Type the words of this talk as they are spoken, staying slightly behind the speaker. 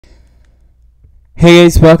Hey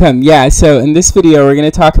guys, welcome. So in this video, we're going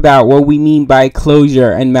to talk about what we mean by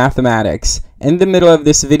closure in mathematics. In the middle of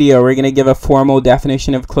this video, we're going to give a formal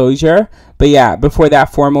definition of closure. But before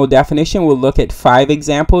that formal definition, we'll look at 5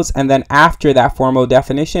 examples. And then after that formal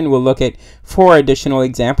definition, we'll look at 4 additional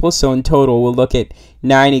examples. So in total, we'll look at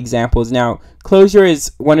 9 examples. Now, closure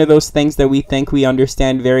is one of those things that we think we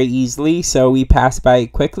understand very easily, so we pass by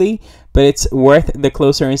it quickly. But it's worth the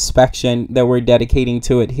closer inspection that we're dedicating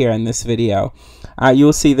to it here in this video.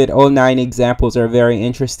 You'll see that all 9 examples are very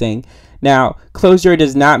interesting. Now, closure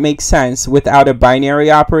does not make sense without a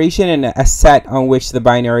binary operation and a set on which the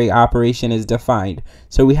binary operation is defined.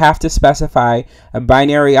 So we have to specify a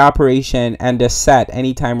binary operation and a set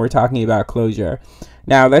anytime we're talking about closure.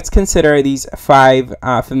 Now, let's consider these 5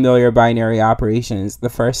 familiar binary operations. The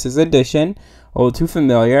first is addition, all too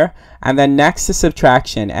familiar, and then next is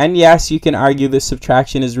subtraction. And yes, you can argue the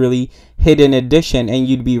subtraction is really hidden addition, and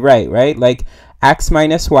you'd be right? Like x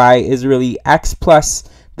minus y is really x plus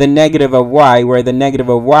the negative of y, where the negative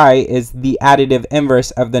of y is the additive inverse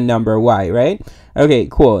of the number y, right? Okay,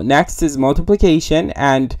 cool. Next is multiplication,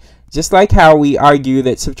 and just like how we argue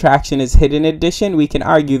that subtraction is hidden addition, we can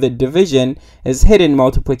argue that division is hidden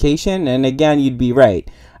multiplication, and again, you'd be right.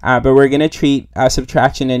 But we're going to treat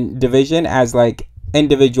subtraction and division as like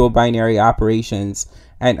individual binary operations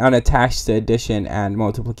and unattached to addition and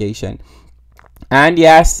multiplication. And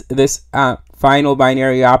yes, this final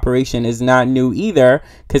binary operation is not new either,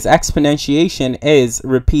 because exponentiation is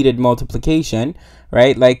repeated multiplication,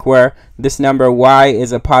 right? Like where this number y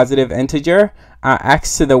is a positive integer,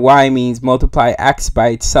 x to the y means multiply x by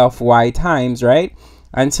itself y times, right?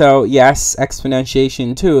 And so yes,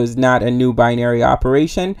 exponentiation too is not a new binary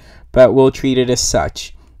operation, but we'll treat it as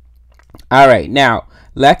such. All right, now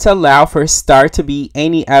let's allow for star to be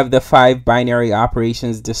any of the 5 binary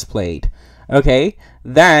operations displayed. Okay,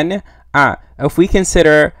 then if we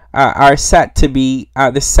consider our set to be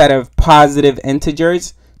the set of positive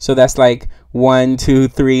integers, so that's like 1, 2,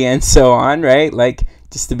 3, and so on, right? Like,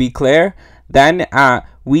 just to be clear, then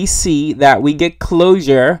we see that we get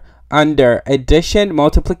closure under addition,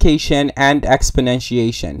 multiplication, and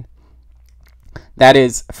exponentiation. That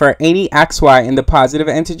is, for any xy in the positive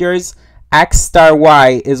integers, x star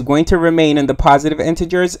y is going to remain in the positive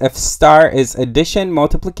integers if star is addition,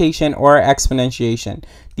 multiplication, or exponentiation.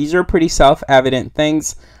 These are pretty self-evident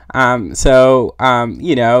things. You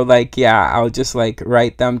know, like, I'll just like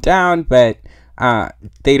write them down, but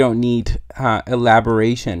they don't need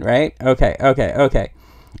elaboration, right? Okay.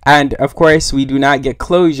 And of course, we do not get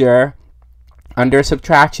closure under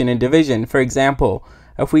subtraction and division. For example,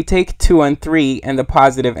 if we take 2 and 3 in the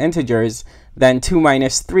positive integers, then 2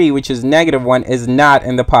 minus 3, which is -1, is not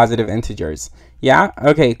in the positive integers. Yeah?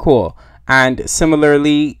 Okay, cool. And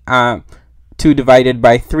similarly, 2 divided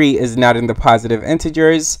by 3 is not in the positive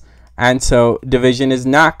integers. And so division is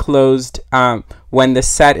not closed when the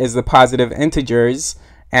set is the positive integers,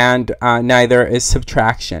 and neither is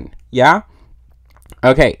subtraction. Yeah?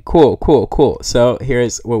 Okay, cool. So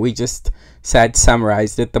here's what we just said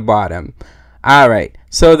summarized at the bottom. All right,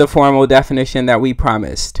 so the formal definition that we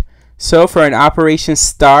promised. So for an operation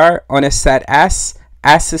star on a set S,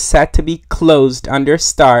 S is set to be closed under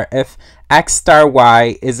star if x star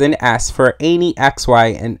y is in S for any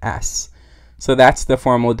xy in S. So that's the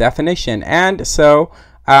formal definition. And so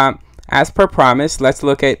as per promise, let's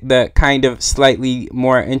look at the kind of slightly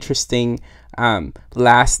more interesting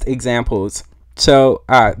last examples. So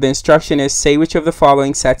the instruction is, say which of the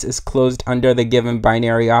following sets is closed under the given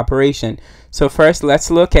binary operation. So first, let's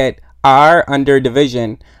look at R under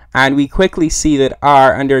division. And we quickly see that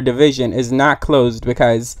R under division is not closed,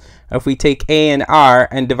 because if we take A and R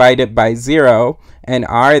and divide it by 0 and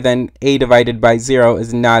R, then A divided by 0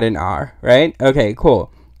 is not an R, right? Okay,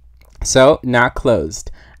 cool. So not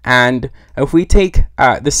closed. And if we take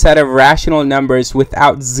the set of rational numbers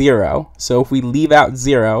without 0, so if we leave out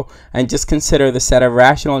 0 and just consider the set of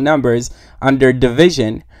rational numbers under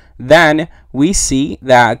division, then we see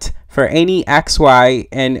that for any xy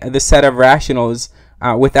in the set of rationals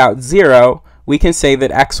without 0, we can say that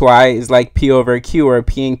xy is like p over q, or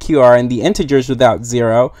p and q are in the integers without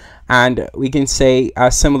 0. And we can say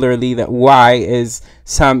similarly that y is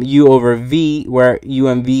some u over v, where u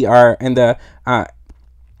and v are in the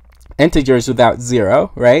integers without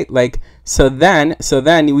 0, right? Like, so then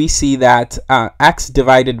we see that x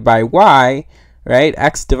divided by y, right?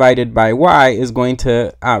 X divided by y is going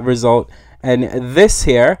to result in this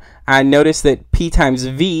here. And notice that p times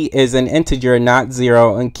v is an integer, not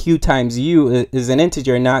 0, and q times u is an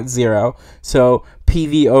integer, not 0. So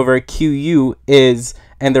pv over qu is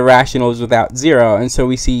in the rationals without 0. And so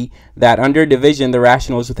we see that under division, the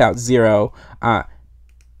rationals without 0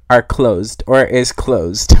 are closed or is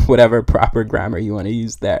closed, whatever proper grammar you want to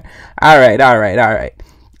use there. All right.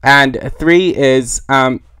 And 3 is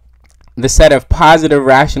the set of positive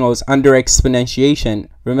rationals under exponentiation.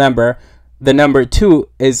 Remember, the number 2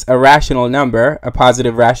 is a rational number, a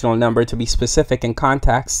positive rational number to be specific in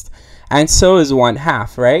context, and so is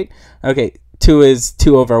 1/2, right? Okay, 2 is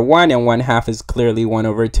 2 over 1, and 1/2 is clearly 1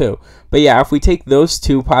 over 2. But yeah, if we take those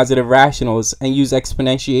two positive rationals and use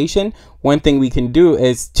exponentiation, one thing we can do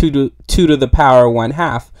is 2 to the power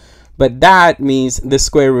 1/2. But that means the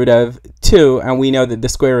square root of 2, and we know that the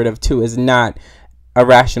square root of 2 is not a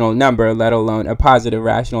rational number, let alone a positive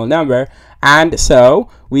rational number. And so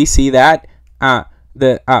we see that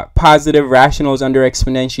the positive rationals under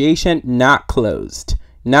exponentiation, not closed.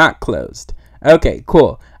 Okay,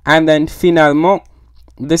 cool. And then finalement,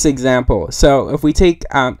 this example. So if we take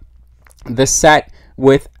the set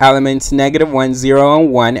with elements -1, 0,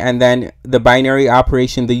 and 1, and then the binary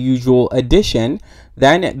operation, the usual addition,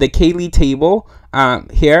 then the Cayley table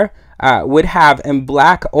here would have in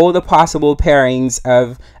black all the possible pairings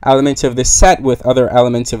of elements of the set with other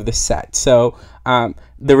elements of the set. So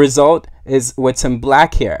the result is what's in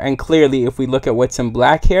black here. And clearly, if we look at what's in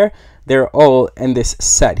black here, they're all in this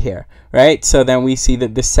set here, right? So then we see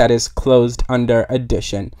that this set is closed under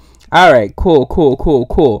addition. All right,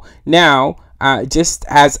 cool. Now, just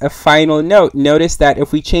as a final note, notice that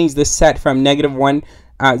if we change the set from -1,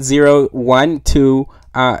 0, 1 to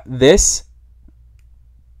this,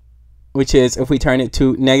 which is if we turn it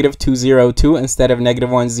to -2, 0, 2 instead of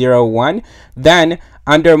 -1, 0, 1, then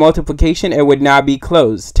under multiplication it would not be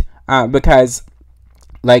closed because,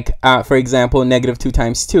 like, for example, -2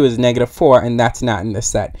 times 2 is -4, and that's not in the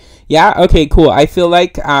set. Yeah, okay, cool. I feel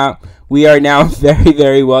like we are now very,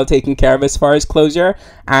 very well taken care of as far as closure.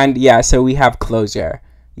 And yeah, so we have closure.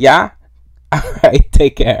 Yeah? All right,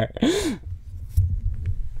 take care.